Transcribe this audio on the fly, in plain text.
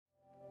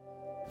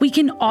We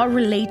can all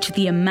relate to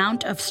the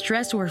amount of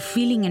stress we're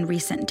feeling in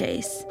recent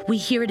days. We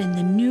hear it in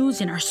the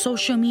news, in our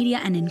social media,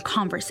 and in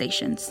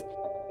conversations.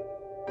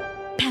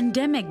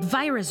 Pandemic,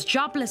 virus,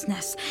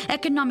 joblessness,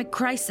 economic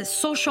crisis,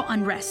 social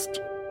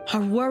unrest. Our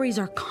worries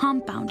are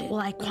compounded. Will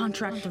I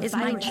contract the virus? Is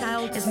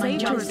my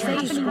child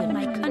safe in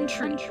my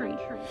country?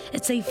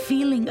 It's a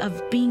feeling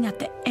of being at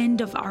the end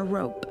of our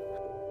rope.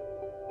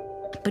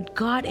 But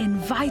God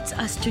invites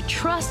us to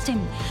trust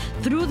Him.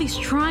 Through these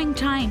trying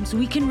times,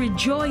 we can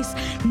rejoice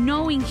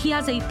knowing He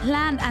has a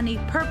plan and a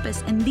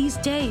purpose in these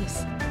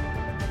days.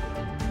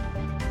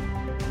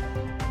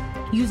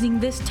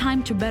 Using this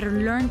time to better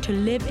learn to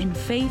live in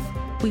faith,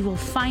 we will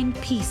find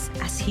peace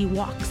as He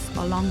walks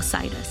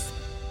alongside us.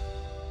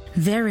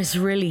 There is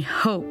really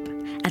hope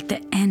at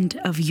the end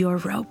of your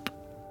rope.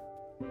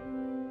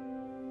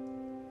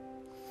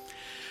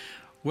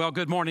 Well,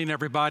 good morning,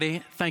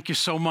 everybody. Thank you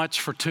so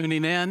much for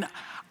tuning in.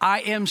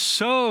 I am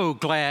so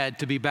glad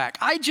to be back.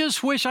 I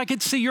just wish I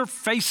could see your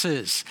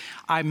faces.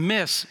 I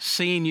miss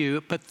seeing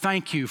you, but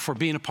thank you for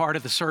being a part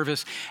of the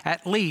service,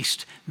 at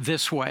least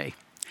this way.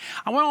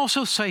 I want to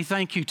also say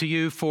thank you to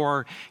you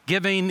for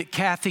giving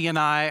Kathy and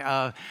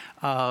I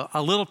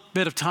a little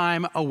bit of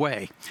time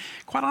away.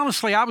 Quite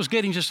honestly, I was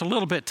getting just a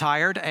little bit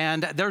tired,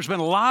 and there's been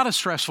a lot of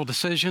stressful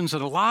decisions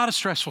and a lot of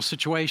stressful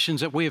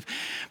situations that we've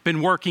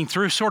been working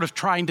through, sort of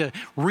trying to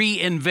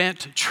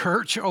reinvent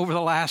church over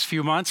the last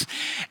few months.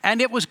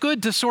 And it was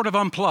good to sort of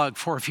unplug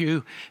for a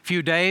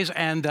few days,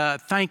 and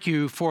thank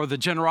you for the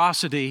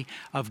generosity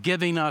of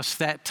giving us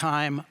that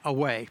time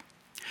away.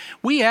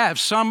 We have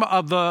some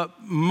of the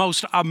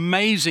most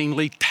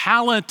amazingly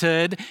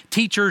talented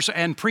teachers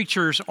and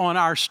preachers on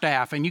our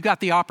staff, and you got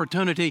the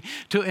opportunity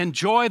to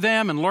enjoy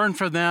them and learn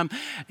from them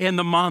in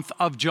the month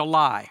of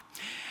July.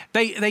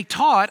 They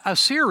taught a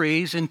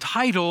series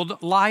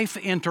entitled Life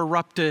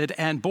Interrupted,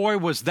 and boy,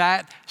 was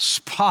that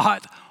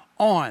spot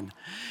on.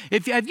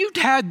 Have you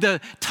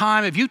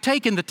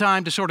taken the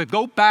time to sort of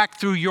go back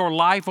through your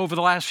life over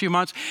the last few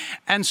months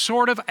and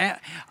sort of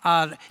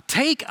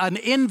take an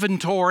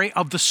inventory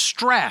of the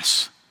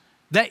stress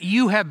that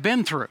you have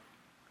been through?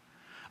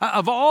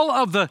 Of all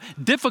of the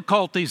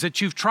difficulties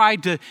that you've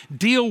tried to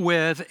deal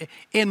with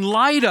in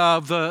light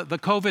of the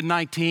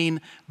COVID-19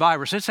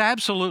 virus, it's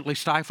absolutely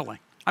stifling.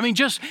 I mean,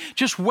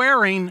 just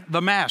wearing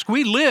the mask.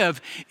 We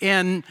live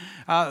in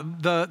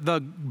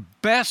the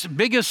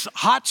biggest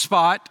hot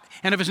spot,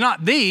 and if it's not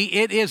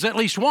it is at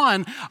least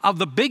one of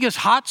the biggest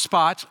hot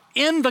spots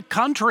in the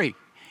country,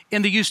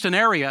 in the Houston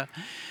area.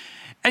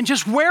 And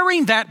just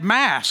wearing that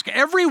mask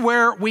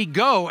everywhere we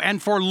go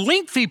and for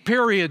lengthy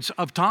periods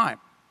of time.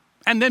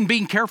 And then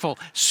being careful,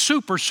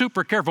 super,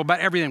 super careful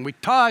about everything we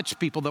touch,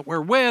 people that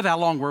we're with, how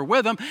long we're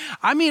with them.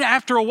 I mean,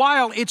 after a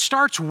while, it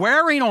starts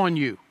wearing on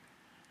you.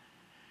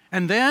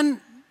 And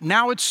then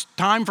now it's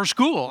time for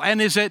school. And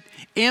is it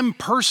in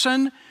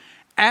person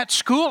at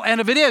school?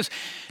 And if it is,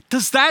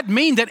 does that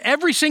mean that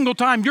every single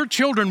time your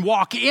children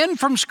walk in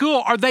from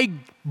school, are they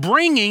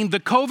bringing the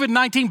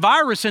COVID-19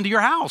 virus into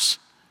your house?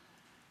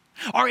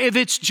 Or if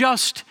it's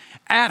just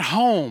at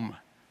home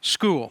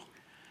school,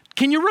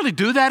 can you really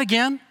do that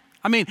again?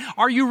 I mean,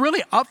 are you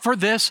really up for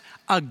this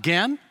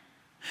again?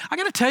 I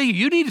got to tell you,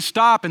 you need to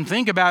stop and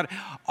think about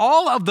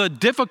all of the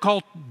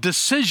difficult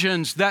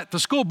decisions that the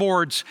school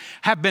boards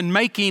have been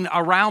making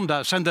around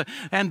us, and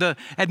the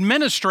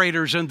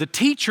administrators and the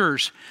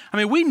teachers. I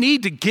mean, we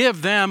need to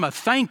give them a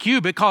thank you,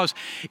 because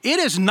it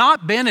has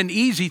not been an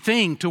easy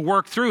thing to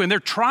work through, and they're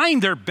trying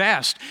their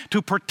best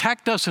to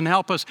protect us and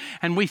help us,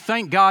 and we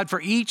thank God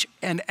for each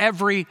and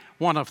every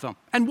one of them.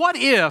 And what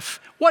if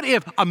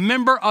a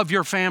member of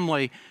your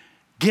family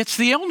gets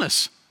the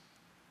illness?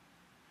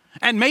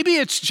 And maybe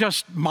it's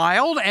just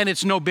mild and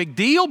it's no big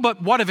deal,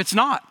 but what if it's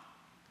not?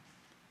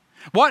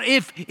 What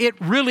if it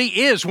really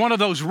is one of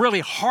those really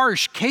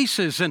harsh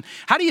cases? And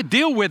how do you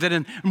deal with it?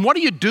 And what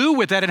do you do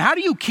with that? And how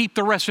do you keep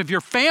the rest of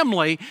your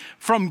family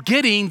from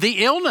getting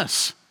the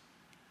illness?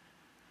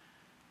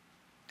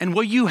 And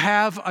will you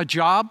have a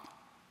job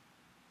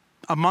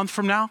a month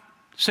from now,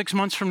 6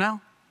 months from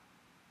now?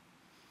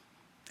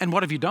 And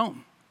what if you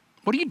don't?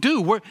 What do you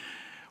do? Where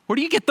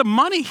do you get the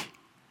money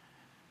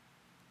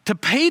to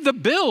pay the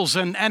bills?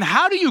 And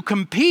how do you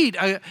compete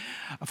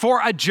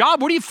for a job?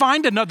 Where do you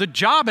find another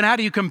job? And how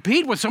do you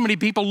compete with so many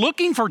people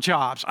looking for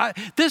jobs?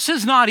 This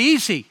is not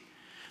easy.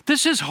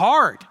 This is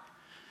hard.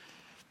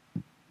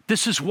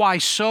 This is why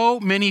so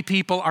many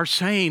people are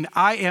saying,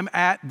 I am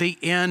at the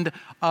end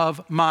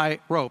of my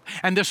rope.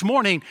 And this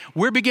morning,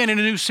 we're beginning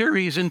a new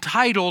series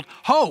entitled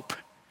Hope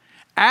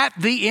at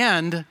the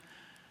End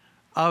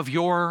of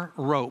Your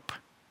Rope.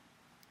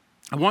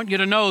 I want you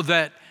to know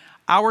that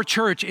Our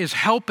church is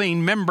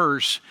helping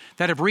members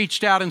that have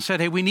reached out and said,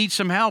 hey, we need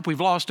some help.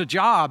 We've lost a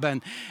job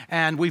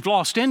and we've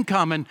lost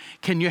income, and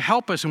can you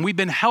help us? And we've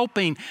been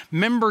helping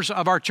members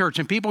of our church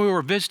and people who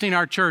were visiting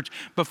our church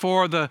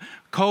before the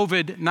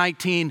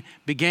COVID-19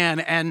 began.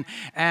 And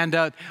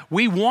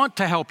we want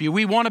to help you.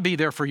 We want to be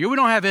there for you. We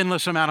don't have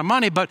endless amount of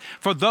money, but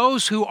for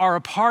those who are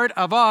a part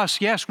of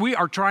us, yes, we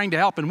are trying to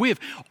help. And we have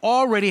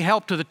already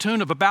helped to the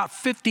tune of about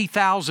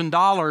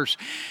 $50,000.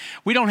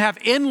 We don't have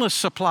endless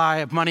supply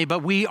of money,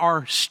 but we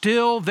are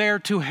still there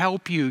to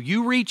help you.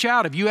 You reach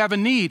out. If you have a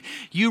need,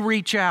 you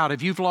reach out.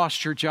 If you've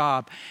lost your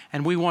job,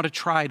 and we want to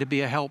try to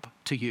be a help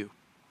to you.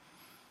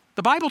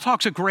 The Bible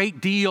talks a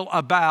great deal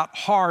about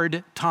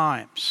hard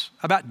times,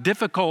 about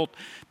difficult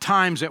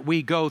times that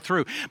we go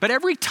through. But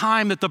every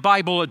time that the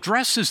Bible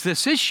addresses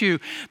this issue,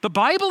 the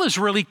Bible is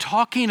really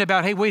talking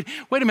about, hey, wait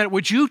a minute,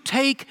 would you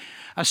take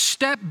a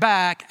step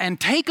back and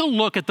take a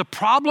look at the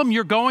problem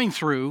you're going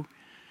through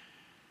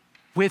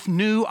with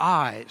new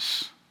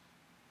eyes,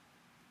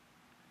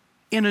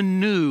 in a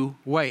new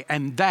way?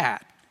 And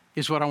that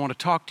is what I want to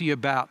talk to you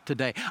about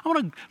today. I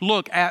want to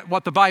look at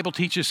what the Bible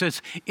teaches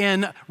us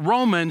in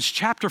Romans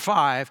chapter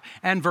 5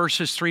 and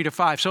verses 3 to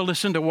 5. So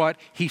listen to what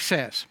he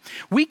says.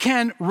 We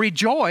can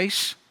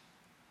rejoice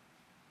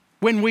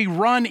when we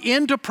run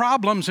into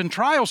problems and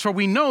trials, for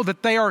we know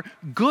that they are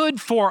good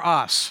for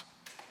us.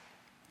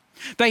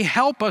 They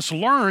help us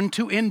learn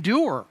to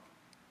endure.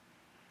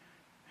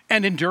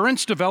 And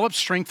endurance develops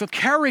strength of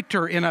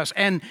character in us,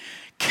 and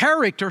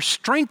character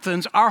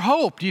strengthens our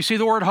hope. Do you see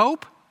the word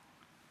hope?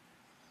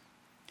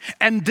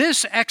 And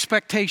this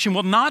expectation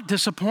will not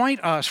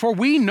disappoint us, for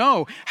we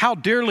know how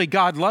dearly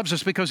God loves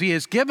us because he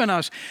has given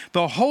us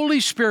the Holy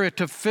Spirit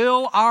to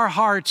fill our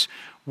hearts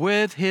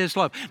with his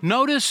love.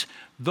 Notice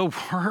the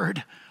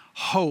word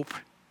hope.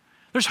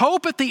 There's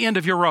hope at the end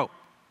of your rope.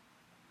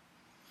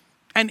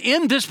 And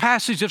in this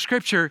passage of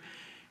Scripture,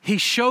 he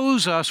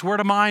shows us where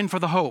to mine for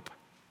the hope.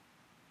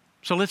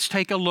 So let's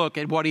take a look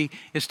at what he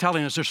is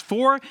telling us. There's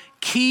 4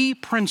 key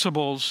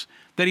principles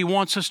that he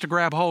wants us to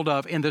grab hold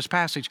of in this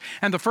passage.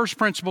 And the first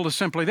principle is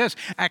simply this: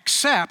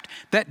 accept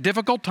that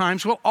difficult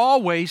times will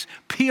always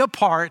be a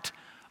part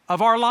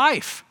of our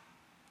life.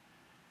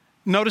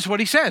 Notice what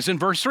he says in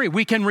verse 3.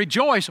 We can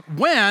rejoice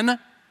when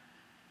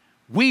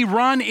we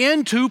run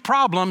into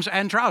problems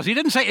and trials. He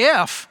didn't say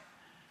if.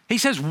 He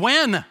says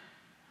when.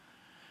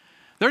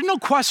 There's no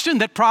question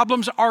that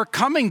problems are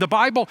coming. The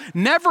Bible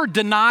never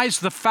denies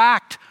the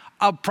fact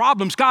of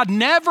problems. God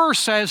never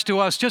says to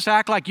us, just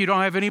act like you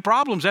don't have any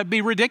problems. That'd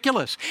be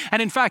ridiculous. And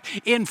in fact,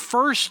 in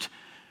 1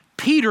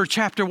 Peter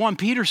chapter 1,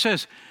 Peter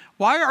says,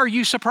 why are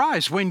you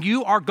surprised when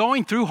you are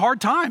going through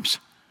hard times?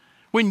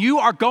 When you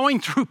are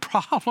going through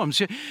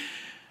problems?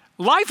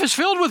 Life is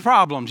filled with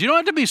problems. You don't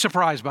have to be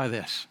surprised by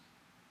this.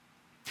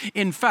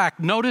 In fact,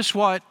 notice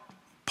what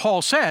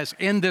Paul says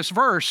in this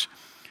verse.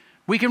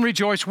 We can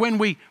rejoice when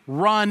we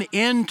run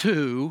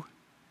into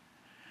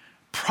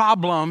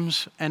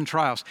problems and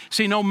trials.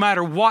 See, no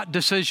matter what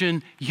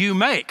decision you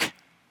make,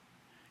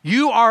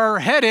 you are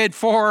headed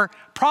for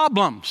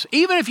problems.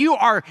 Even if you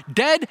are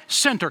dead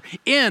center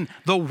in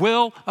the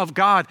will of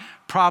God,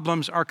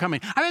 problems are coming.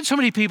 I've had so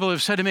many people who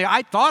have said to me,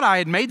 I thought I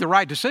had made the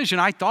right decision.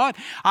 I thought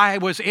I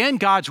was in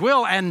God's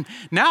will, and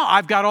now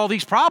I've got all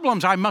these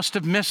problems. I must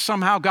have missed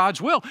somehow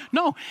God's will.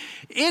 No,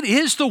 it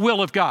is the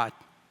will of God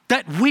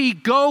that we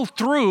go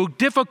through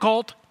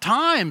difficult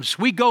times.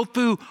 We go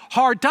through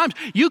hard times.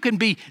 You can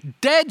be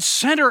dead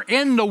center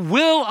in the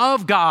will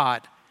of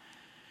God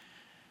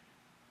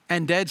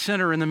and dead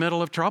center in the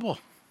middle of trouble.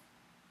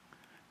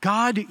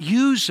 God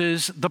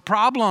uses the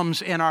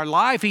problems in our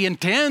life. He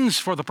intends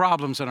for the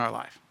problems in our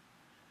life.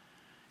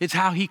 It's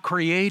how he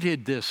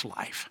created this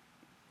life.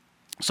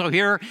 So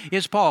here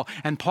is Paul,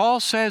 and Paul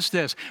says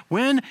this: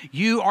 when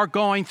you are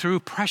going through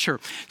pressure.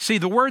 See,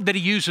 the word that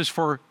he uses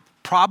for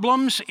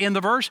problems in the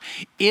verse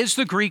is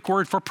the Greek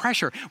word for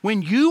pressure.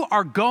 When you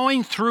are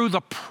going through the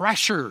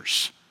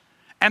pressures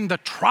and the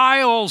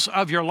trials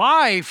of your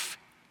life,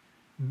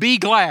 be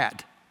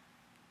glad.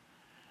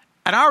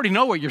 And I already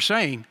know what you're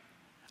saying.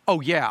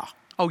 Oh yeah,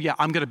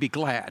 I'm going to be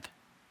glad.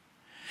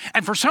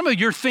 And for some of you,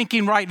 you're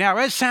thinking right now,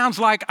 it sounds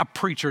like a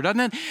preacher, doesn't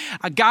it?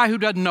 A guy who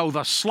doesn't know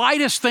the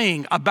slightest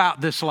thing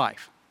about this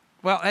life.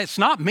 Well, it's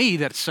not me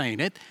that's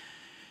saying it.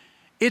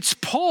 It's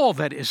Paul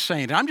that is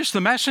saying it. I'm just the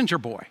messenger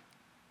boy.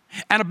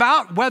 And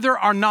about whether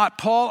or not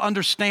Paul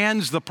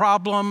understands the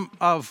problem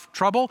of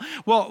trouble,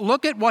 well,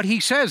 look at what he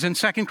says in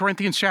 2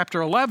 Corinthians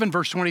chapter 11,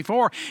 verse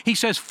 24. He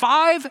says,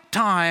 5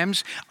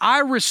 times I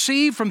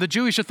received from the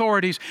Jewish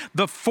authorities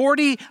the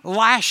 40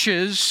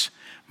 lashes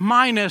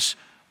minus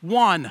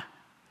 1.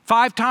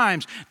 5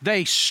 times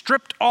they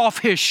stripped off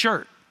his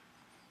shirt.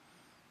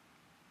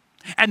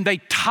 And they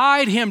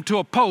tied him to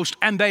a post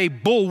and they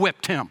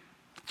bullwhipped him.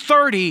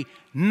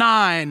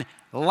 39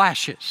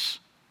 lashes.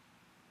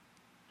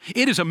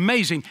 It is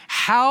amazing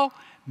how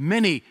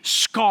many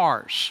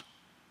scars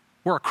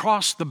were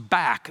across the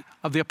back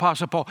of the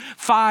Apostle Paul.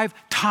 5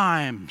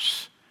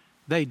 times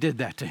they did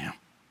that to him.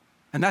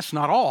 And that's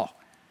not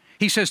all.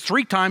 He says,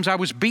 3 times I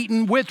was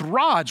beaten with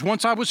rods.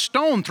 Once I was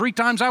stoned. 3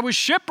 times I was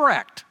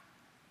shipwrecked.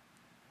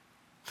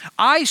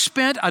 I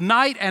spent a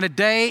night and a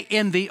day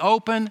in the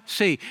open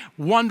sea,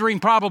 wondering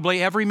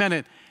probably every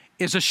minute,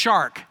 is a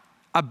shark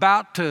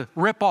about to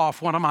rip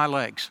off one of my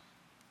legs?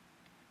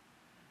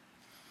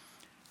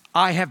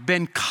 I have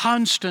been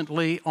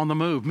constantly on the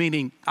move,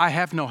 meaning I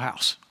have no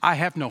house. I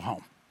have no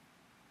home.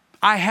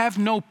 I have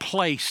no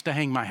place to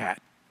hang my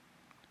hat.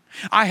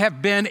 I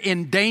have been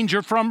in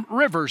danger from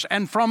rivers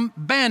and from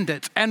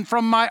bandits and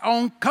from my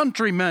own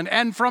countrymen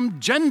and from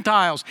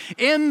Gentiles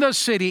in the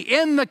city,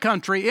 in the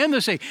country, in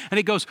the sea. And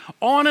he goes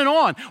on and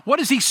on.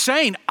 What is he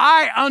saying?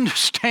 I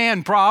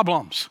understand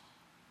problems.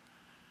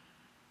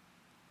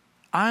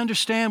 I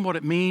understand what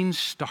it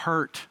means to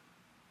hurt.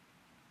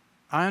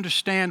 I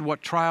understand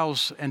what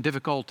trials and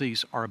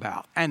difficulties are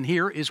about. And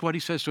here is what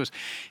he says to us.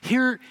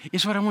 Here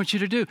is what I want you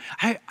to do.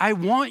 I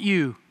want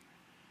you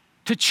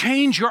to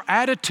change your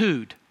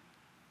attitude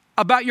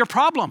about your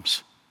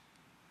problems.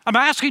 I'm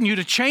asking you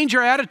to change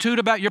your attitude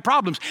about your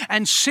problems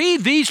and see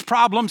these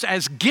problems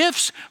as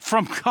gifts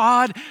from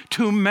God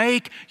to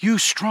make you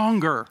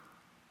stronger.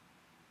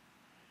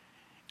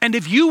 And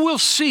if you will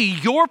see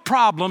your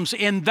problems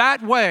in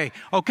that way,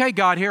 okay,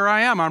 God, here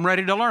I am, I'm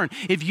ready to learn.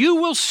 If you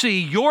will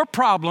see your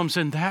problems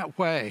in that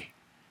way,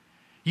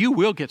 you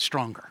will get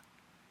stronger.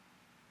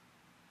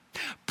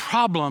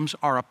 Problems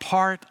are a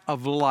part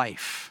of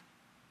life,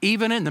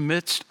 even in the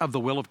midst of the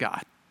will of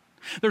God.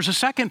 There's a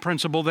second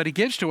principle that he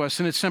gives to us,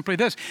 and it's simply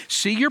this: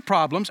 see your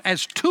problems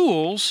as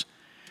tools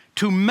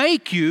to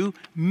make you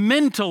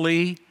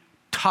mentally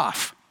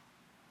tough.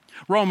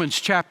 Romans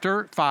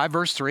chapter 5,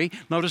 verse 3,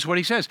 notice what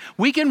he says.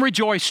 We can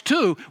rejoice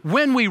too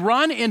when we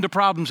run into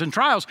problems and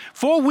trials,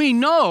 for we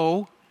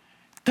know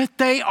that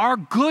they are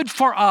good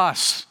for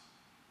us.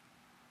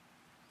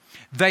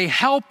 They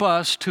help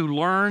us to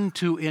learn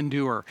to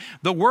endure.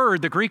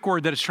 The Greek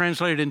word that is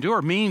translated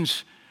endure,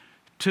 means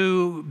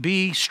to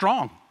be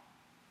strong.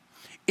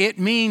 It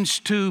means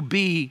to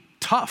be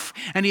tough.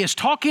 And he is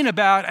talking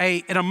about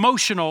an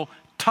emotional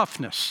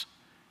toughness,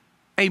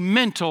 a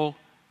mental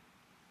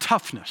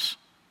toughness.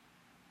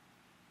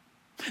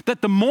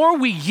 That the more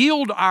we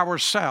yield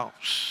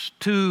ourselves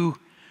to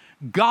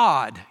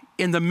God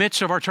in the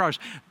midst of our trials,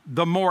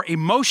 the more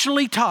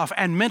emotionally tough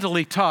and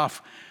mentally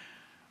tough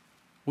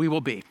we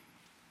will be.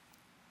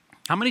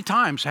 How many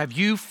times have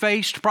you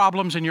faced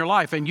problems in your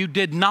life and you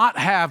did not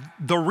have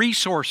the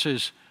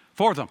resources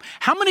for them?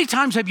 How many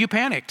times have you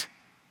panicked?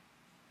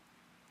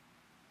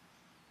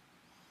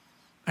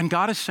 And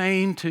God is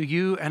saying to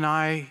you and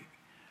I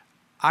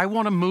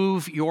want to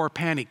move your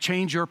panic,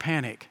 change your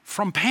panic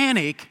from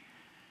panic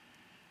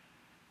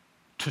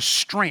to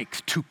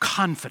strength, to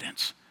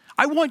confidence.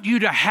 I want you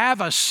to have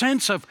a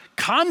sense of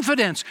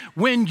confidence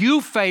when you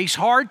face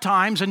hard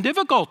times and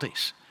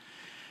difficulties.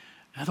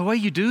 Now, the way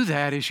you do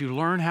that is you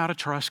learn how to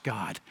trust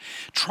God.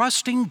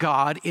 Trusting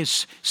God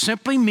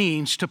simply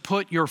means to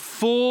put your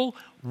full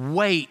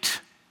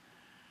weight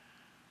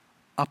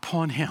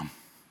upon Him.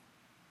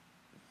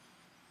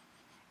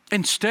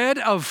 Instead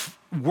of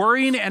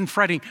worrying and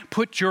fretting,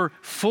 put your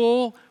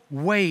full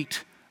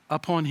weight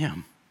upon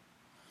Him.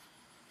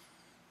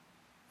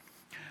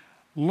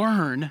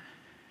 Learn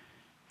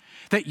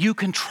that you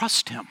can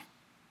trust Him.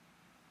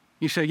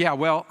 You say, yeah,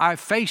 well, I've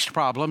faced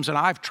problems and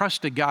I've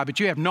trusted God, but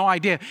you have no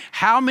idea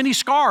how many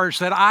scars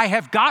that I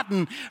have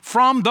gotten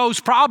from those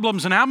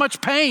problems and how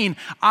much pain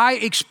I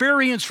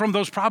experienced from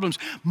those problems.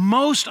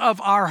 Most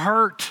of our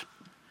hurt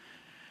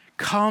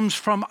comes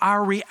from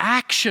our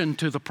reaction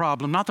to the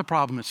problem, not the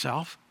problem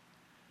itself.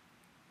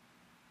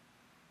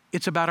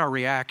 It's about our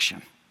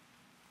reaction.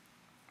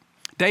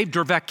 Dave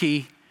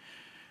Dravecky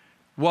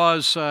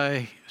was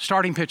a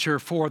starting pitcher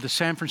for the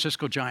San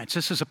Francisco Giants.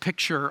 This is a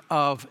picture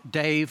of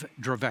Dave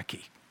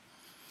Dravecky.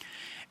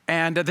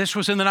 And this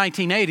was in the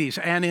 1980s.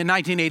 And in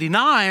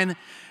 1989,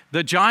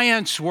 the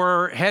Giants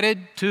were headed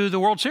to the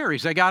World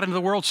Series. They got into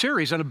the World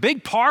Series. And a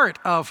big part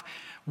of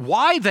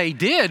why they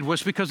did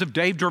was because of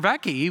Dave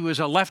Dravecky. He was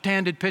a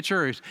left-handed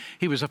pitcher.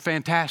 He was a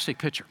fantastic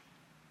pitcher.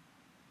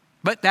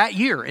 But that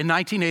year, in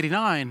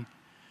 1989,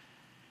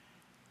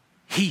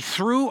 he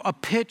threw a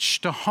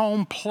pitch to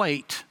home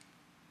plate.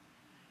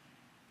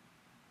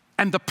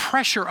 And the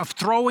pressure of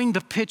throwing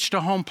the pitch to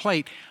home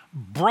plate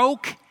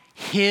broke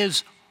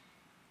his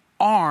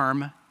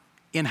arm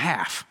in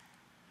half.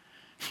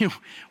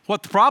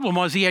 What the problem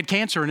was, he had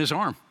cancer in his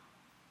arm.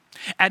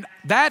 And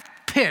that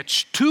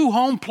pitch to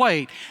home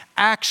plate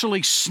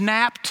actually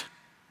snapped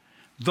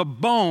the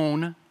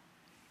bone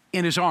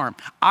in his arm.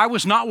 I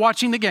was not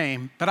watching the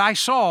game, but I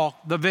saw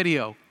the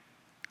video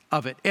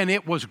of it, and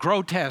it was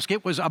grotesque.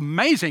 It was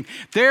amazing.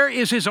 There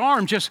is his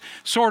arm just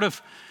sort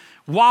of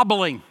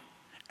wobbling.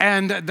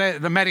 And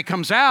the medic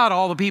comes out,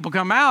 all the people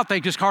come out,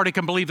 they just hardly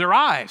can believe their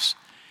eyes.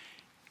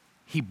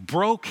 He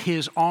broke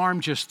his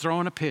arm just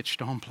throwing a pitch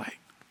to home plate.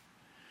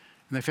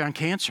 And they found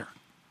cancer.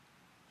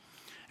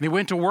 And he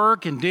went to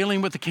work and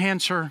dealing with the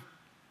cancer,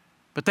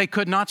 but they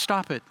could not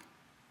stop it.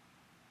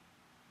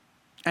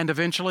 And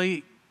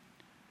eventually,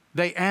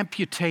 they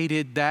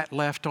amputated that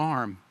left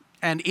arm.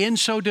 And in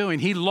so doing,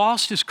 he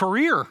lost his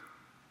career.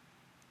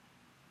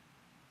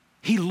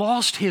 He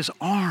lost his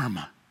arm.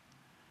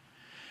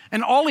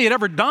 And all he had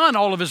ever done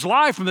all of his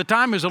life, from the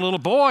time he was a little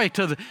boy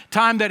to the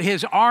time that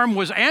his arm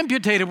was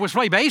amputated, was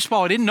play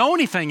baseball. He didn't know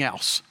anything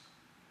else.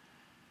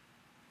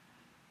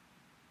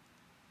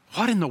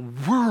 What in the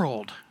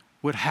world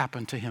would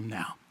happen to him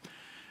now?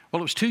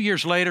 Well, it was 2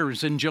 years later. It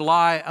was in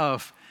July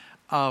of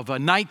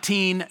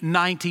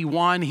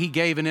 1991. He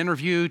gave an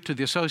interview to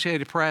the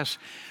Associated Press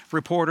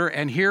reporter,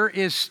 and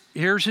here's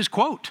his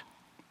quote.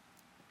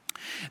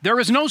 "There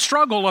is no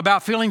struggle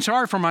about feeling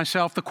sorry for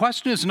myself. The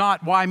question is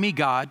not, why me,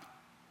 God?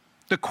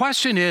 The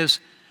question is,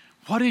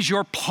 what is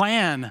your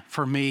plan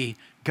for me,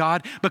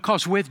 God?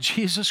 Because with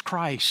Jesus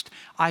Christ,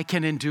 I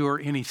can endure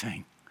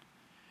anything."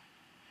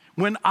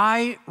 When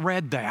I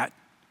read that,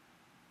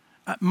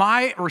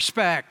 my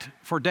respect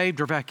for Dave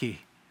Dravecky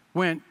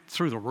went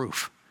through the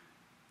roof.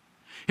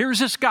 Here's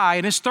this guy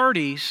in his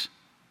 30s,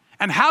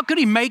 and how could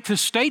he make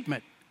this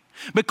statement?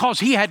 Because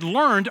he had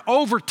learned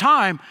over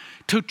time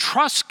to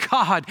trust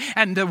God,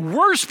 and the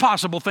worst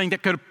possible thing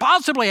that could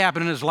possibly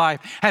happen in his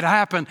life had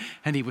happened,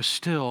 and he was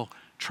still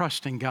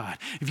trusting God.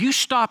 If you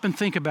stop and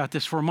think about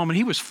this for a moment,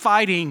 he was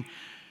fighting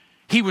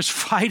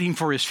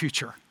for his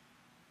future.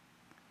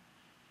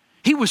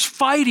 He was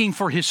fighting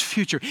for his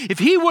future. If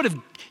he would have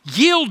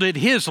yielded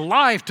his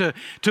life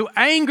to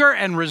anger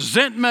and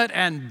resentment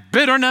and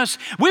bitterness,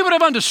 we would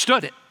have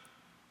understood it.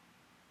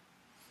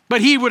 But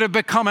he would have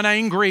become an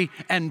angry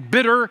and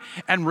bitter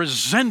and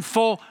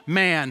resentful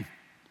man.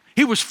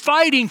 He was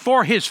fighting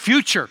for his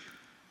future.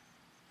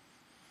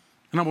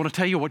 And I want to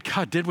tell you what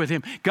God did with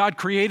him. God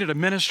created a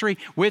ministry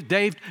with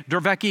Dave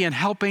Dravecky and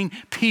helping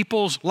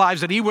people's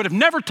lives that he would have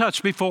never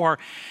touched before.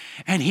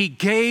 And he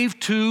gave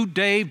to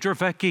Dave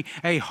Dravecky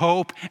a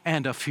hope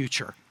and a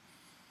future.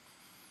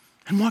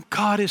 And what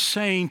God is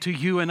saying to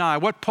you and I,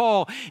 what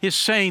Paul is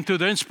saying through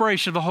the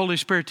inspiration of the Holy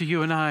Spirit to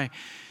you and I,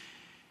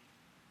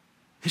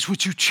 is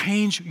would you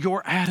change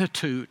your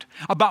attitude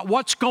about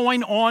what's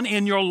going on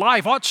in your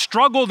life, what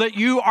struggle that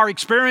you are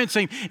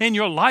experiencing in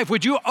your life?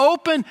 Would you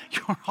open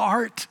your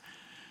heart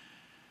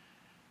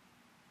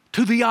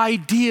to the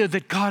idea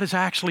that God is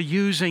actually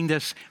using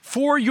this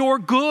for your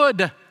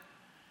good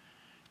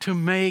to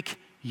make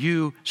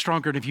you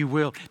stronger? And if you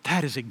will,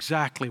 that is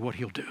exactly what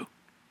He'll do.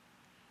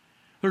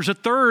 There's a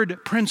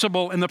third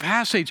principle in the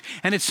passage,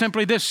 and it's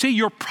simply this: see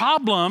your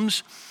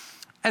problems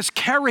as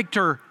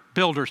character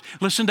builders.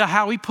 Listen to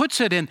how he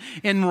puts it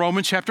in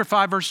Romans chapter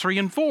 5, verse 3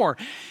 and 4.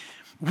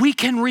 We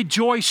can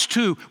rejoice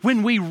too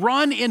when we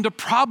run into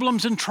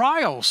problems and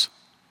trials,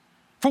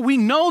 for we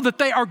know that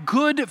they are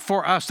good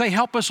for us. They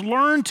help us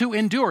learn to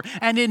endure.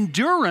 And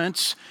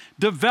endurance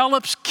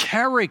develops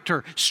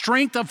character,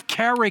 strength of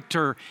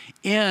character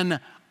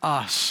in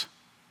us.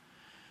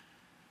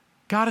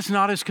 God is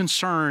not as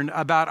concerned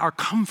about our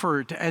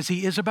comfort as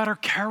He is about our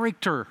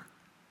character.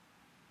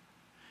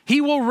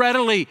 He will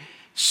readily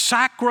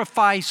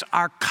sacrifice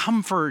our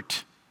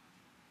comfort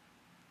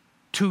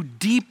to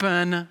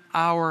deepen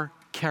our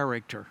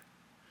character.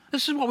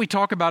 This is what we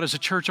talk about as a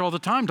church all the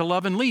time, to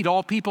love and lead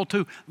all people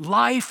to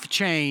life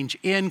change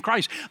in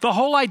Christ. The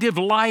whole idea of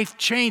life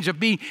change, of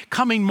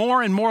becoming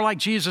more and more like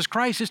Jesus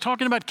Christ, is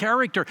talking about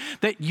character,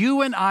 that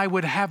you and I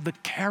would have the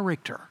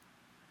character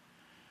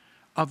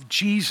of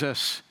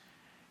Jesus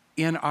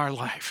in our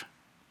life.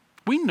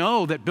 We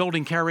know that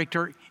building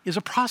character is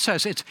a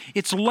process.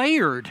 It's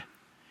layered.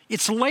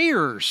 It's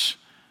layers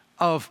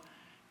of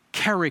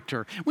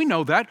character. We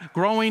know that.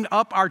 Growing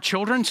up our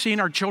children,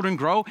 seeing our children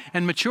grow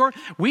and mature,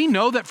 we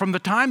know that from the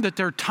time that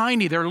they're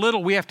tiny, they're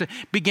little, we have to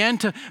begin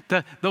to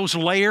those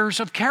layers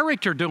of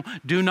character.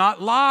 Do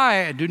not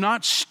lie, do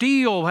not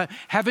steal,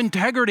 have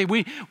integrity.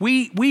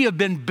 We have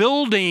been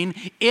building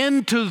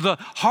into the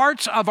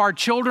hearts of our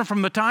children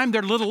from the time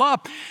they're little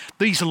up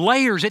these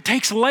layers. It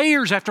takes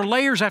layers after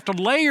layers after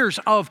layers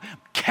of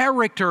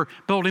character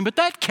building. But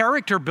that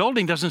character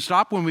building doesn't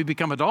stop when we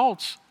become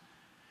adults.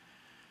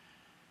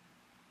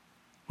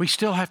 We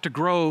still have to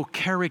grow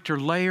character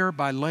layer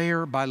by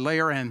layer by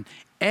layer. And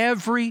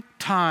every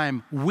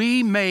time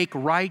we make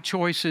right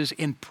choices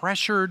in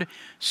pressured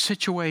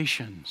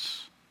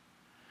situations,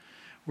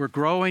 we're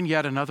growing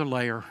yet another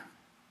layer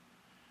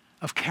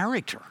of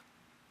character.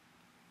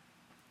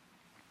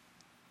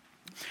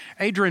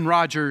 Adrian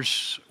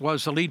Rogers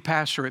was the lead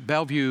pastor at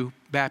Bellevue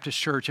Baptist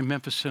Church in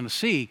Memphis,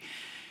 Tennessee.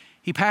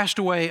 He passed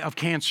away of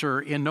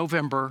cancer in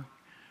November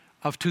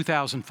of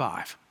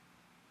 2005.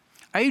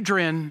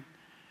 Adrian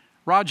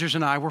Rogers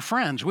and I were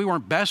friends. We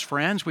weren't best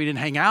friends. We didn't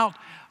hang out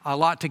a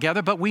lot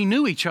together, but we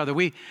knew each other.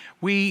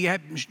 We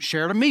had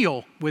shared a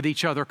meal with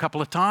each other a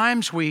couple of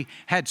times. We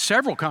had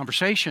several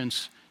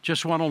conversations,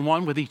 just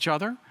one-on-one with each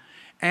other.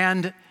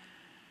 And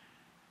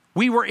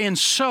we were in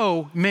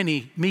so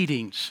many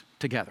meetings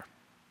together.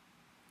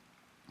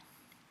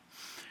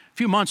 A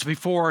few months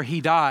before he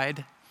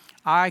died,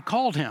 I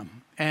called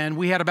him, and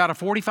we had about a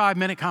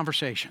 45-minute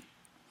conversation.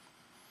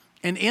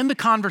 And in the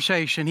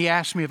conversation, he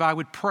asked me if I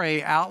would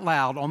pray out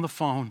loud on the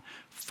phone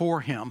for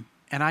him,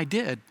 and I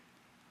did.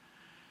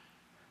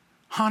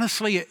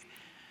 Honestly,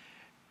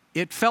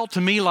 it felt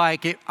to me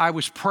like I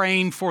was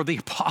praying for the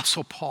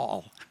Apostle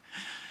Paul.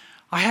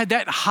 I had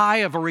that high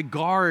of a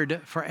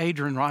regard for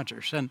Adrian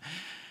Rogers, and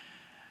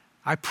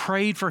I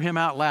prayed for him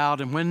out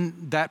loud, and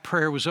when that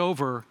prayer was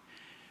over,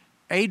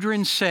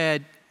 Adrian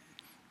said,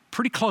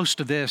 pretty close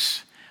to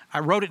this, I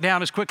wrote it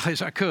down as quickly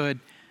as I could,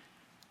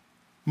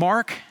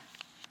 Mark,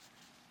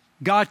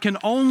 God can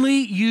only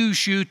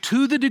use you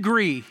to the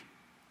degree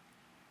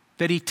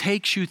that He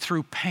takes you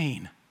through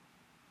pain.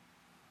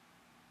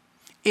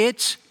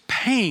 It's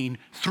pain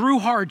through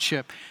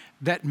hardship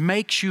that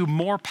makes you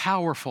more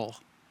powerful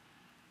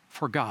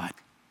for God.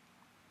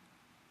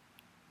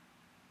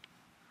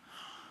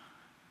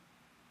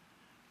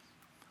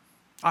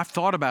 I've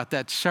thought about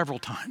that several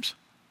times.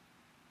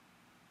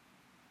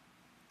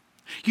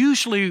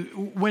 Usually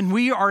when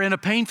we are in a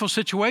painful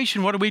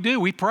situation, what do?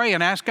 We pray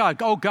and ask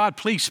God, oh God,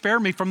 please spare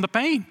me from the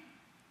pain.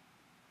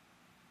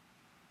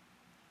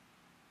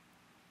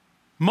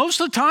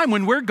 Most of the time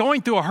when we're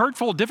going through a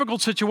hurtful,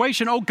 difficult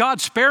situation, oh God,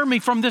 spare me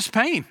from this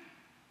pain.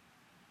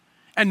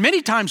 And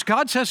many times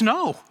God says,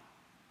 no,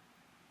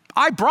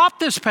 I brought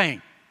this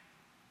pain.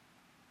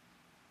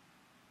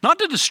 Not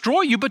to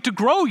destroy you, but to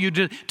grow you,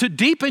 to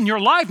deepen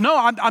your life. No,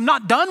 I'm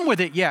not done with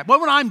it yet.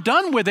 Well, when I'm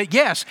done with it,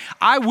 yes,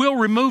 I will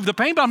remove the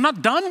pain, but I'm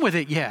not done with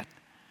it yet.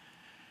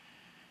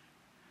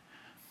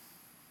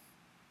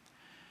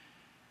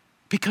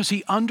 Because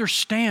He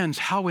understands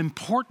how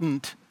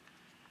important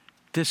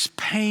this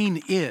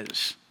pain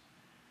is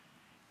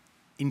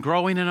in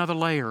growing another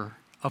layer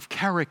of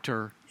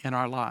character in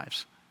our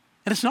lives.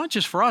 And it's not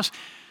just for us.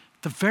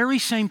 The very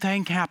same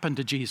thing happened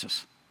to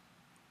Jesus.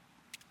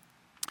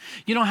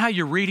 You know how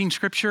you're reading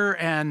Scripture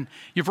and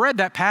you've read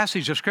that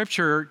passage of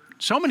Scripture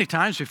so many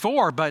times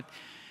before, but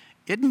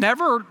it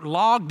never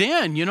logged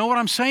in. You know what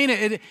I'm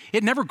saying?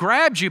 It never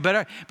grabs you,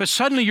 but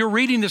suddenly you're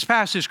reading this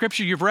passage of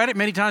Scripture. You've read it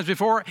many times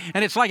before,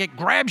 and it's like it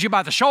grabs you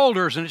by the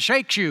shoulders and it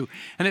shakes you,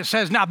 and it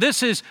says, now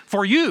this is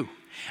for you.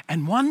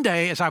 And one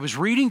day, as I was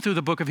reading through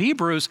the book of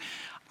Hebrews,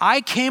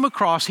 I came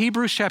across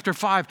Hebrews chapter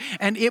 5,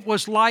 and it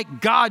was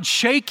like God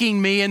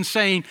shaking me and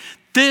saying,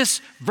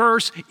 this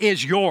verse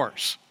is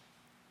yours.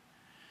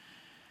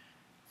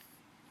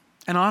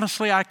 And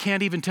honestly, I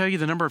can't even tell you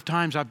the number of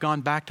times I've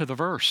gone back to the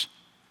verse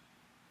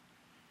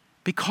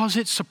because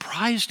it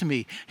surprised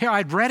me. Here,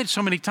 I'd read it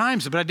so many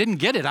times, but I didn't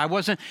get it.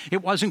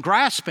 It wasn't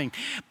grasping.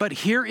 But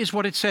here is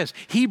what it says.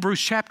 Hebrews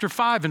chapter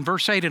 5 and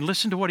verse 8, and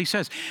listen to what he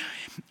says.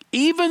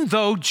 Even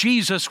though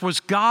Jesus was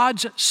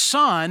God's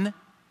Son,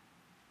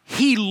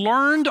 He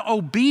learned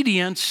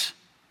obedience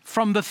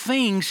from the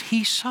things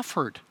He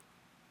suffered.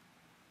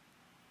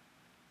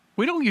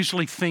 We don't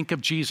usually think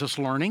of Jesus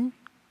learning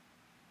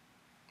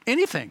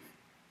anything.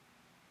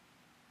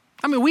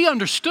 I mean, we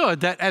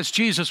understood that as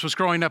Jesus was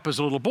growing up as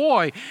a little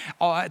boy,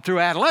 through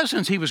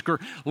adolescence, He was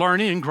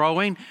learning and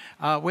growing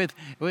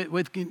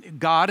with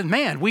God and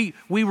man. We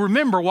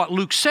remember what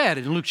Luke said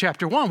in Luke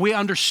chapter 1. We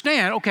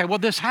understand, okay, well,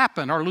 this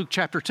happened, or Luke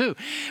chapter 2.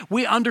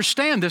 We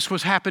understand this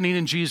was happening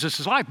in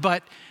Jesus' life,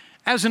 but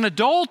as an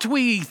adult,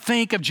 we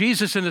think of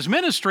Jesus and His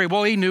ministry.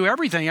 Well, He knew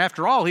everything.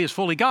 After all, He is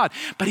fully God,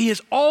 but He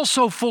is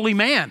also fully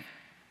man.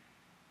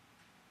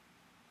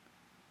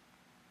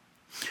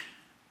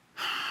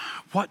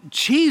 What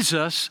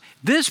Jesus,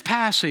 this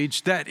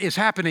passage that is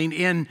happening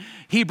in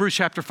Hebrews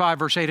chapter 5,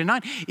 verse 8 and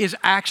 9, is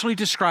actually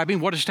describing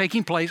what is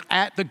taking place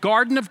at the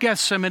Garden of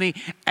Gethsemane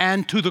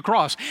and to the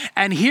cross.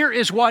 And here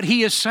is what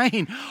He is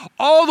saying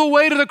all the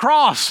way to the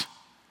cross.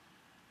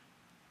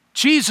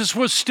 Jesus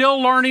was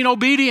still learning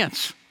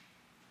obedience.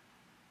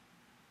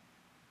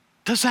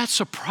 Does that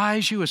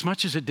surprise you as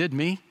much as it did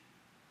me?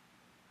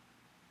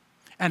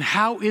 And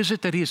how is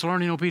it that He is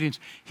learning obedience?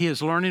 He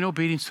is learning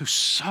obedience through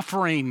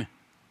suffering.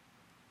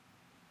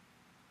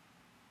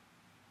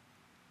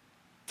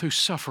 Through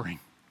suffering.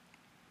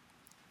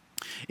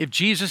 If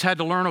Jesus had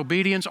to learn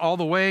obedience all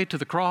the way to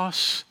the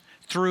cross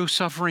through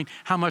suffering,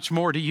 how much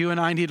more do you and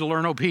I need to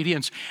learn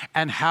obedience?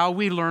 And how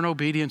we learn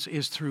obedience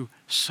is through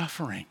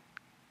suffering.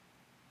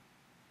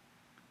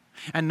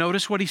 And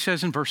notice what He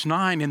says in verse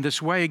 9. In this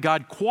way,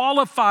 God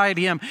qualified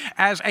Him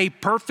as a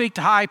perfect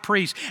high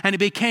priest, and He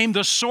became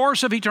the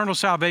source of eternal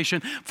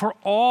salvation for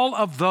all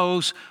of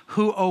those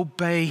who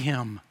obey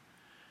Him.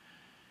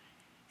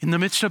 In the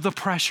midst of the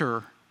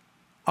pressure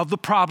of the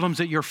problems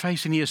that you're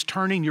facing, He is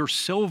turning your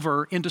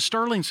silver into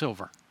sterling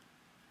silver.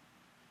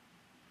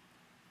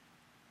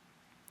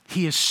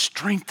 He is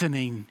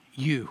strengthening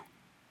you.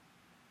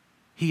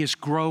 He is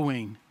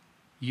growing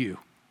you.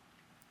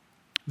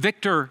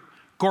 Victor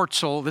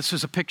Gortzel, this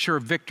is a picture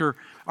of Victor,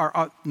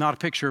 or not a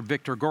picture of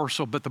Victor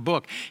Gortzel, but the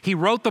book. He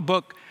wrote the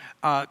book,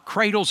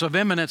 Cradles of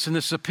Eminence, and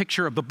this is a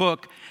picture of the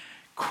book,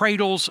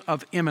 Cradles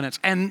of Eminence.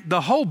 And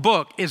the whole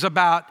book is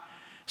about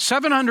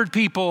 700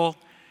 people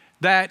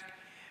that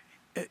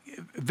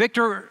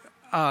Victor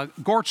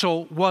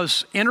Gortzel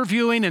was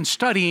interviewing and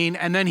studying,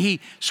 and then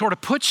he sort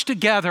of puts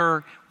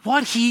together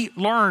what he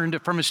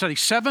learned from his study.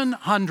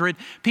 700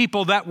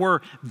 people that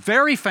were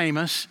very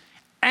famous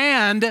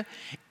and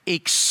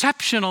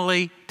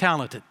exceptionally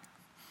talented.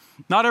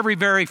 Not every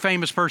very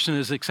famous person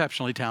is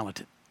exceptionally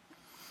talented.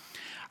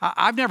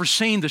 I've never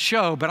seen the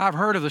show, but I've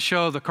heard of the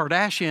show, The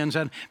Kardashians,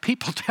 and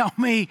people tell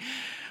me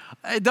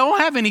they don't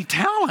have any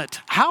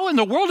talent. How in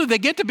the world did they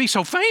get to be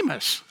so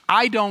famous?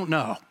 I don't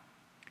know.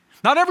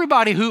 Not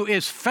everybody who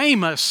is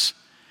famous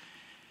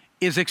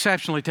is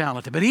exceptionally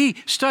talented, but he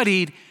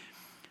studied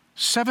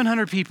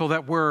 700 people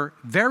that were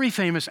very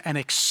famous and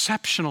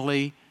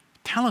exceptionally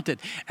talented.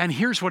 And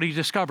here's what he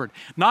discovered.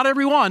 Not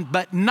everyone,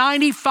 but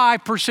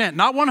 95%,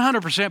 not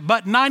 100%,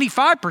 but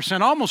 95%,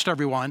 almost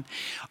everyone,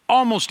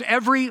 almost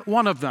every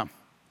one of them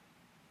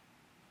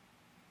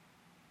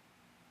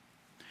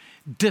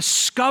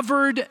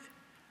discovered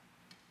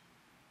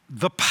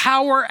the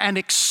power and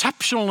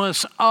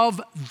exceptionalness of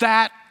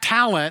that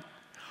talent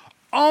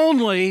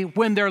only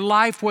when their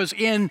life was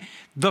in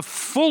the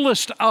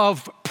fullest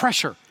of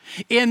pressure,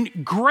 in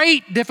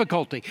great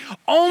difficulty.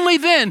 Only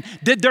then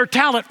did their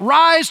talent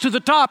rise to the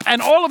top,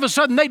 and all of a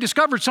sudden they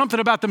discovered something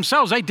about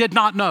themselves they did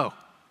not know.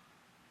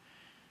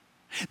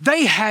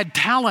 They had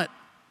talent,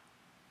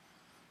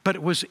 but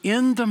it was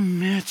in the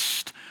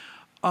midst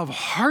of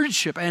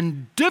hardship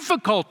and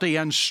difficulty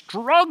and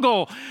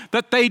struggle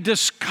that they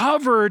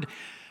discovered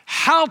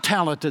how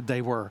talented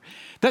they were,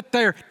 that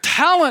their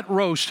talent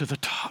rose to the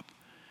top.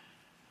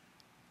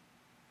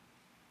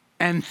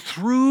 And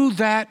through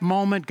that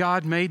moment,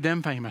 God made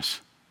them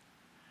famous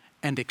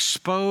and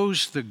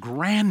exposed the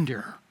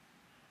grandeur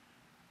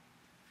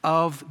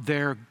of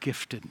their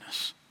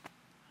giftedness.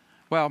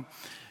 Well,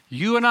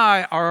 you and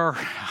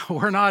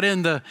we're not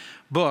in the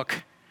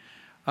book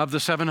of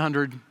the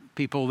 700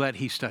 people that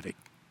he studied,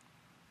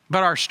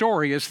 but our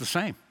story is the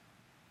same.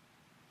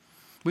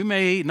 We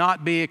may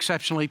not be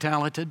exceptionally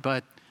talented,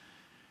 but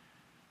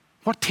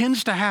what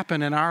tends to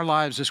happen in our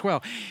lives as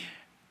well,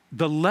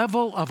 the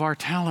level of our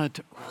talent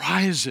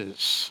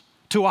rises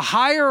to a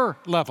higher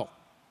level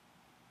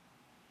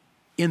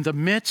in the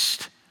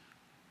midst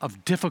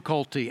of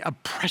difficulty,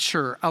 of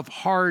pressure, of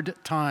hard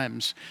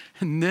times.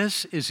 And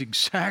this is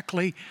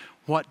exactly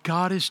what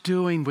God is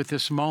doing with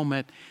this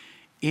moment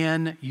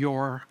in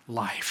your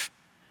life.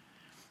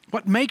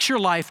 What makes your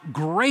life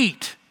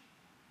great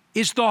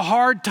is the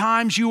hard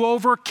times you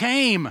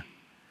overcame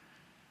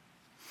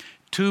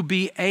to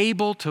be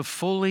able to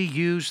fully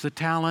use the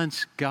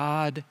talents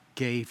God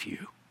gave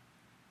you.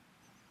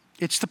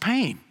 It's the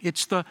pain,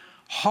 it's the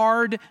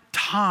hard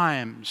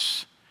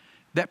times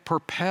that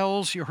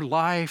propels your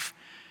life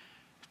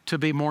to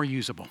be more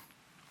usable.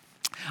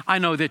 I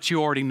know that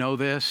you already know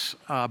this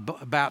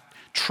about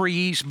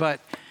trees, but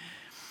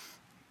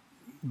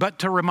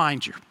to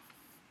remind you,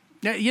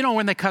 you know,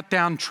 when they cut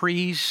down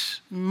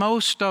trees,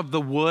 most of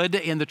the wood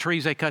in the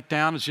trees they cut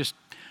down is just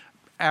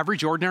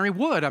average, ordinary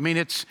wood. I mean,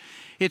 it's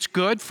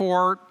good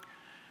for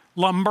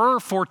lumber,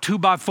 for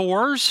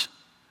 2x4s,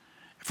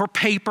 for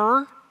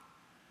paper.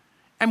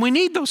 And we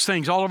need those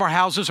things. All of our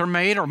houses are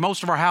made, or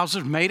most of our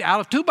houses are made out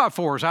of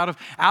 2x4s,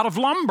 out of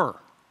lumber.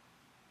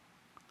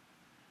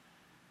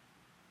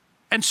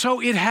 And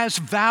so it has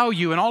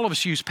value, and all of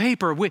us use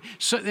paper,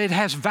 so it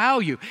has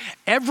value.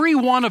 Every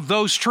one of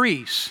those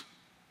trees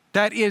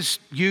that is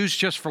used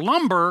just for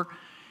lumber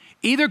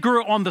either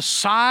grew on the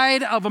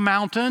side of a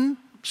mountain,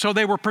 so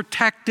they were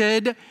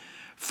protected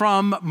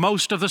from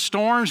most of the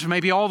storms,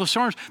 maybe all the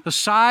storms, the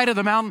side of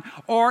the mountain,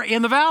 or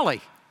in the valley.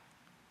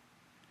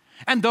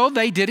 And though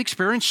they did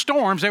experience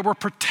storms, they were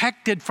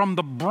protected from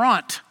the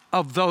brunt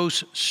of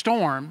those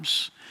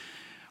storms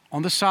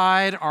on the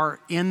side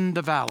or in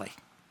the valley.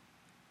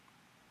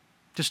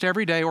 Just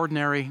everyday,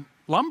 ordinary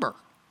lumber.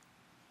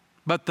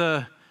 But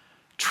the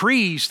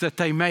trees that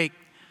they make,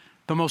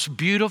 the most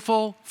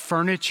beautiful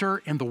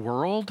furniture in the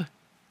world,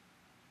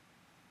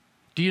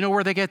 do you know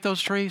where they get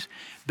those trees?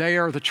 They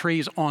are the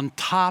trees on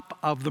top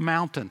of the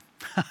mountain.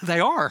 They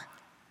are.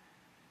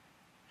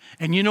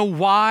 And you know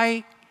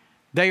why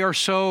they are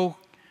so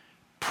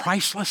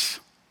priceless?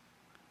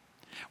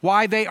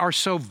 Why they are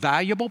so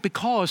valuable?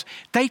 Because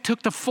they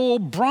took the full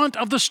brunt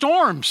of the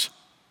storms.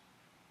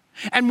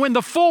 And when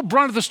the full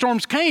brunt of the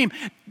storms came,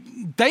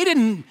 they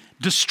didn't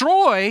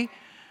destroy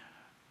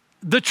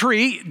the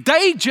tree.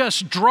 They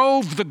just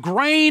drove the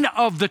grain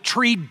of the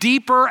tree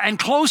deeper and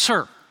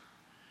closer.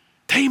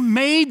 They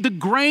made the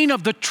grain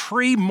of the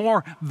tree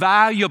more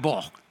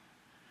valuable.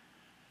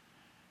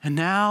 And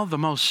now the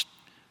most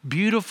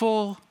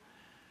beautiful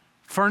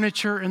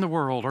furniture in the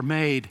world are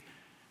made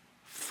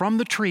from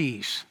the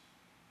trees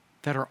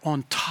that are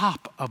on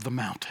top of the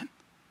mountain.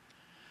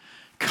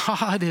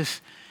 God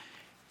is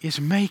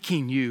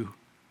making you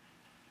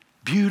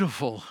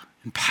beautiful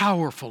and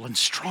powerful and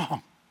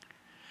strong.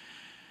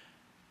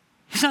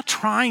 He's not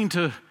trying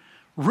to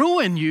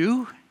ruin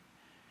you.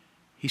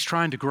 He's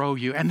trying to grow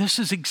you. And this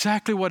is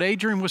exactly what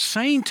Adrian was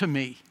saying to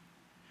me.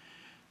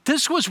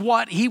 This was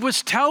what he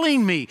was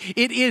telling me.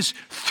 It is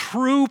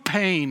through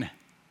pain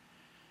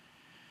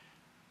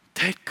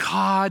that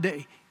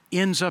God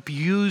ends up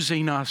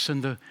using us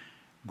in the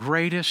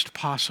greatest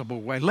possible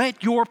way.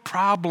 Let your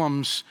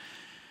problems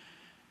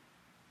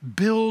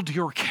build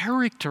your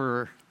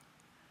character.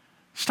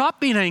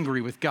 Stop being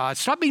angry with God.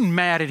 Stop being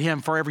mad at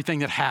Him for everything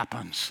that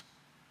happens.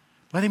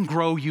 Let Him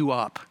grow you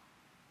up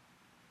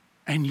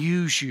and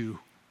use you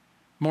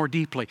more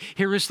deeply.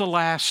 Here is the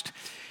last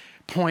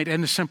point,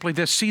 and it's simply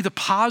this: see the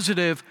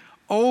positive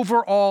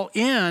overall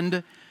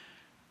end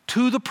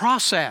to the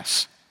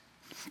process.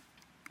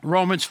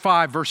 Romans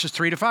 5, verses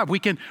 3-5. We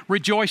can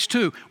rejoice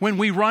too when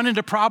we run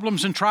into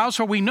problems and trials,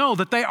 for we know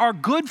that they are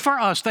good for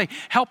us. They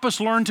help us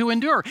learn to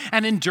endure.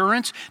 And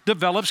endurance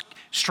develops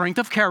strength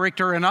of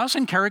character in us,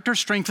 and character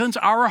strengthens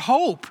our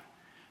hope.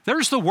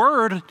 There's the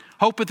word,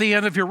 hope at the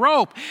end of your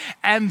rope.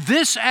 And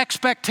this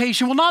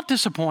expectation will not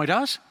disappoint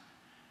us,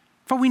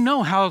 for we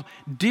know how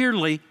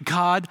dearly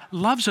God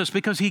loves us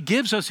because He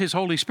gives us His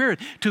Holy Spirit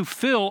to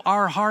fill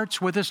our hearts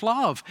with His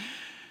love.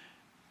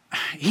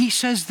 He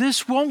says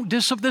this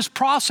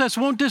process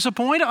won't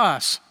disappoint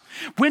us.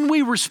 When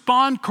we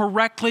respond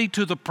correctly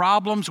to the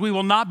problems, we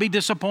will not be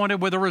disappointed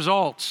with the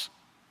results.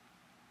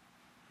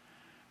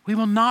 We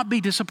will not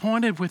be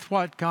disappointed with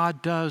what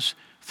God does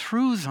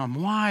through them.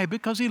 Why?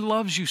 Because He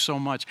loves you so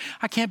much.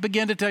 I can't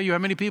begin to tell you how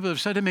many people have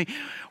said to me,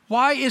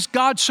 why is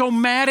God so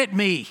mad at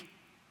me?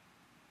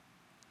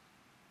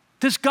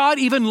 Does God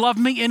even love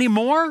me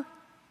anymore?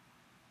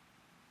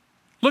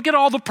 Look at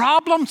all the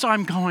problems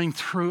I'm going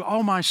through.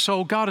 Oh, my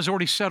soul, God has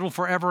already settled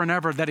forever and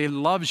ever that He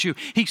loves you.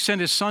 He sent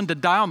His Son to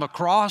die on the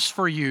cross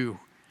for you.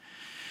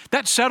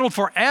 That's settled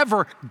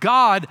forever.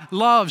 God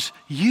loves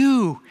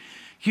you.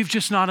 You've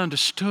just not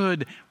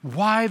understood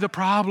why the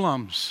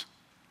problems.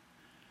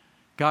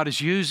 God is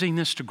using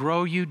this to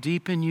grow you,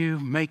 deepen you,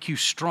 make you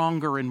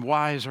stronger and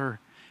wiser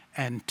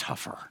and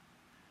tougher.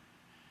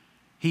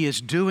 He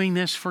is doing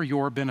this for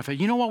your benefit.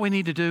 You know what we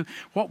need to do?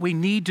 What we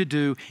need to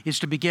do is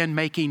to begin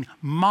making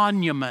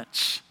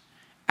monuments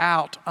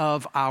out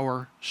of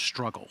our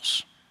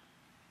struggles.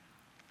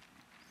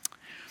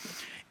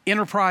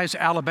 Enterprise,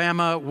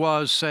 Alabama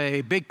was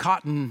a big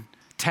cotton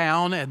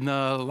town in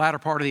the latter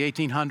part of the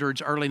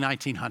 1800s, early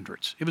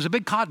 1900s. It was a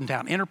big cotton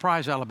town,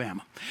 Enterprise,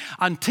 Alabama,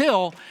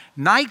 until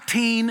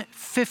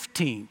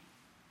 1915.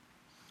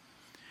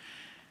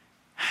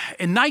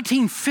 In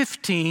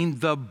 1915,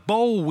 the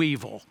boll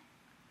weevil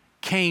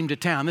came to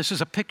town. This is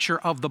a picture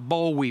of the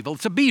boll weevil.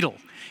 It's a beetle.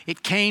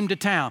 It came to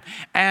town.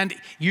 And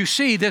you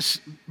see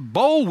this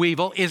boll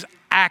weevil is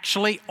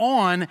actually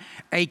on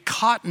a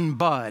cotton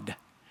bud.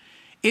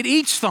 It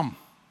eats them.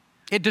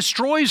 It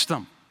destroys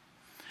them.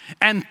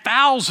 And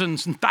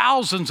thousands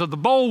of the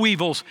boll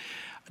weevils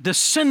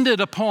descended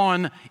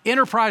upon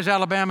Enterprise,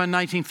 Alabama in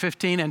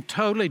 1915 and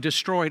totally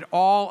destroyed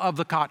all of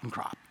the cotton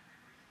crop.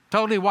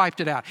 Totally wiped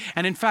it out.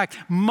 And in fact,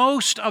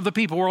 most of the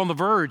people were on the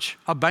verge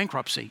of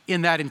bankruptcy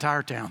in that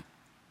entire town.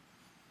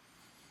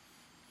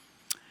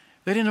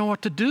 They didn't know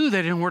what to do.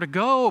 They didn't know where to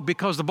go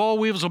because the boll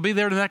weevils will be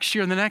there the next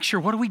year and the next year.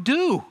 What do we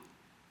do?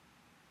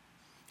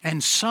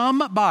 And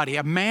somebody,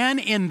 a man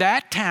in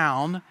that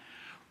town,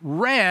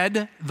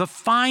 read the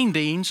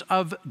findings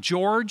of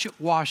George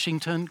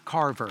Washington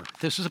Carver.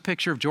 This is a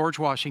picture of George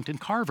Washington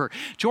Carver.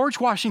 George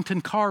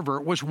Washington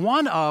Carver was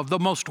one of the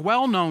most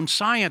well-known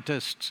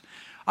scientists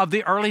of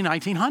the early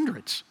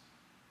 1900s.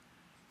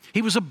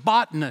 He was a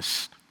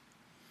botanist.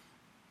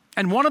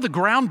 And one of the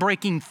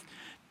groundbreaking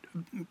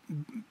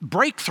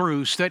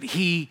breakthroughs that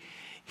he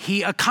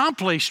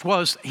accomplished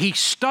was he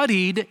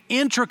studied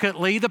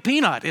intricately the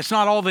peanut. It's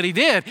not all that he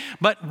did,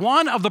 but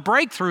one of the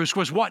breakthroughs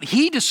was what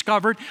he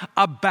discovered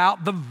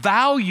about the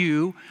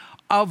value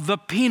of the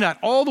peanut,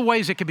 all the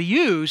ways it could be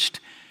used.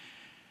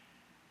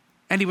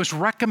 And he was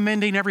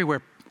recommending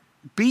everywhere,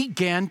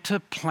 began to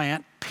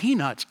plant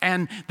peanuts.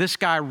 And this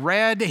guy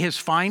read his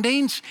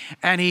findings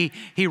and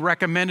he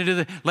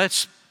recommended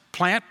let's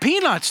plant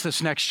peanuts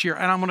this next year.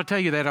 And I'm going to tell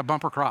you, they had a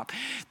bumper crop.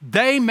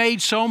 They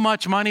made so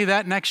much money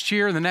that next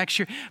year and the next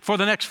year. For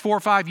the next 4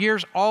 or 5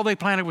 years, all they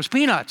planted was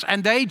peanuts.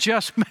 And they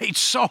just made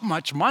so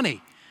much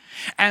money.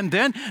 And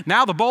then,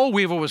 now the boll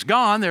weevil was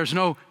gone. There's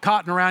no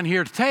cotton around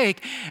here to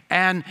take.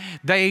 And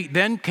they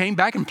then came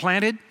back and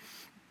planted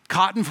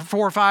cotton for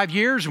 4 or 5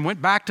 years and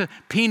went back to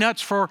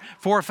peanuts for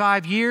 4 or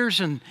 5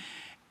 years.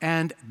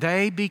 And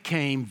they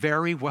became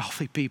very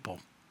wealthy people.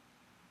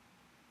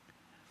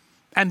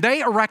 And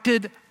they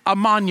erected a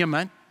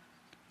monument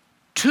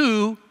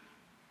to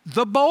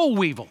the boll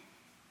weevil.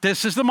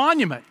 This is the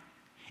monument.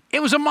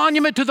 It was a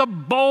monument to the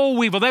boll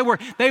weevil.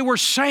 They were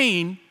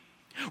saying,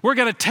 we're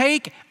going to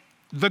take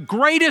the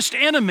greatest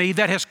enemy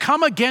that has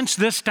come against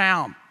this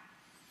town,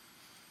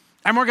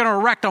 and we're going to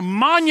erect a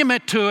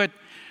monument to it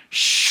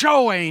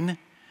showing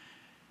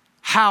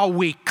how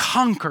we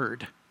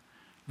conquered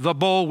the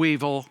boll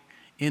weevil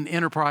in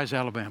Enterprise,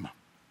 Alabama.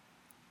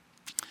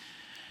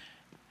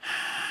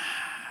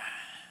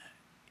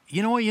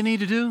 You know what you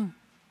need to do?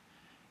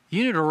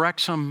 You need to erect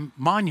some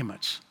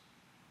monuments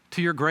to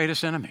your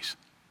greatest enemies.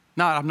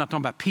 Now, I'm not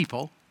talking about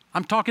people.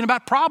 I'm talking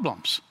about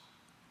problems.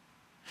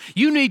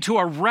 You need to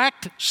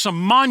erect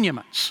some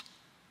monuments,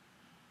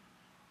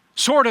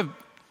 sort of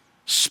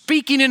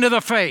speaking into the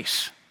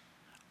face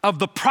of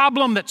the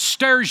problem that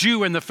stares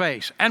you in the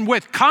face, and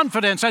with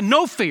confidence and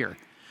no fear.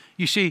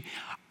 You see,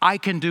 I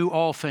can do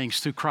all things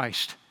through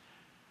Christ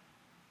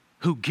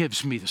who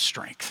gives me the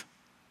strength.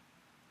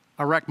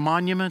 Erect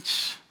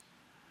monuments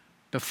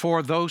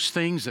before those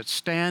things that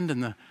stand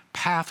in the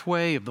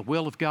pathway of the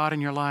will of God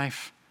in your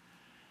life.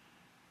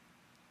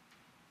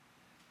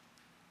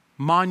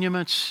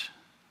 Monuments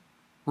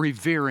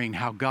revering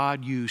how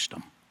God used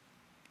them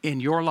in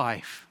your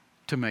life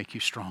to make you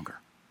stronger.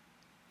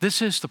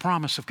 This is the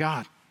promise of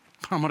God.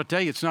 I'm going to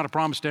tell you, it's not a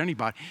promise to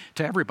anybody,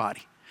 to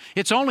everybody.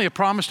 It's only a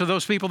promise to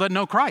those people that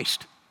know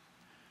Christ,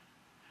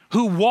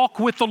 who walk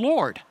with the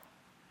Lord.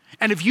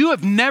 And if you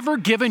have never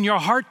given your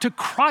heart to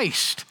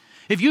Christ,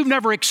 if you've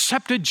never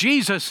accepted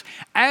Jesus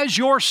as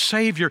your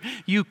Savior,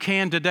 you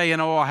can today,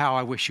 and oh, how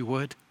I wish you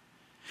would.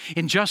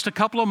 In just a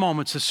couple of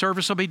moments, the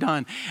service will be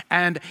done.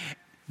 And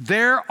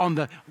there on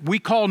the, we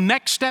call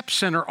Next Step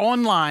Center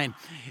online,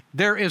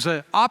 there is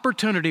an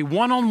opportunity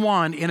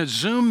one-on-one in a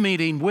Zoom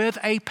meeting with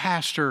a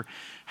pastor.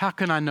 How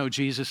can I know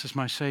Jesus is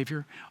my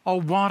Savior? Oh,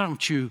 why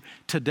don't you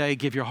today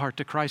give your heart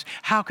to Christ?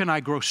 How can I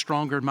grow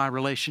stronger in my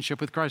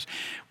relationship with Christ?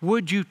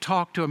 Would you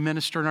talk to a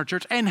minister in our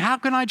church? And how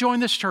can I join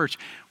this church?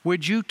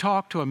 Would you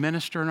talk to a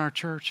minister in our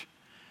church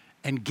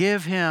and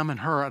give him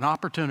and her an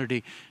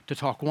opportunity to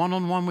talk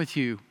one-on-one with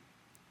you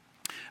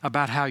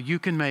about how you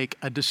can make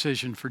a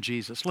decision for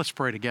Jesus? Let's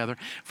pray together.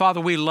 Father,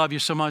 we love you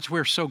so much.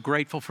 We're so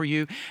grateful for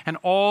you and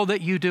all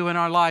that you do in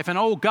our life. And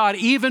oh God,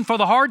 even for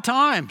the hard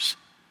times,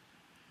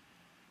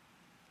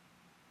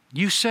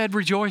 you said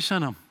rejoice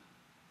in them.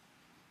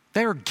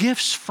 They are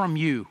gifts from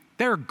you.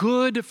 They're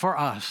good for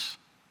us.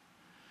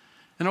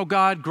 And oh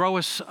God, grow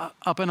us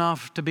up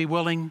enough to be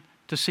willing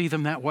to see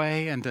them that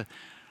way and to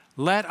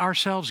let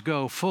ourselves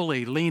go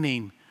fully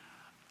leaning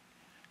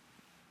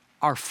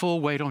our full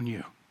weight on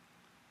you.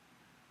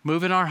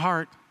 Move in our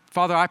heart.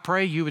 Father, I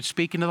pray you would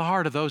speak into the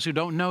heart of those who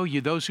don't know you,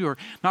 those who are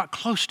not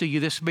close to you.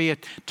 This would be a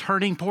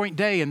turning point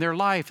day in their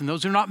life. And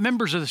those who are not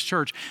members of this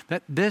church,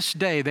 that this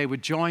day they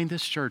would join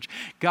this church.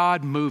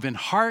 God, move in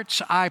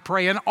hearts, I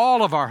pray, in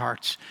all of our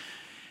hearts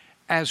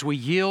as we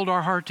yield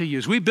our heart to you.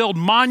 As we build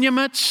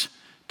monuments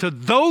to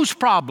those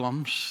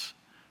problems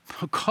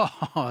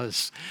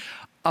because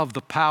of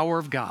the power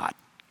of God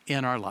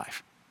in our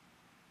life.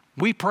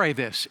 We pray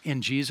this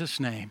in Jesus'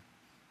 name.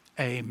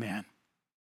 Amen.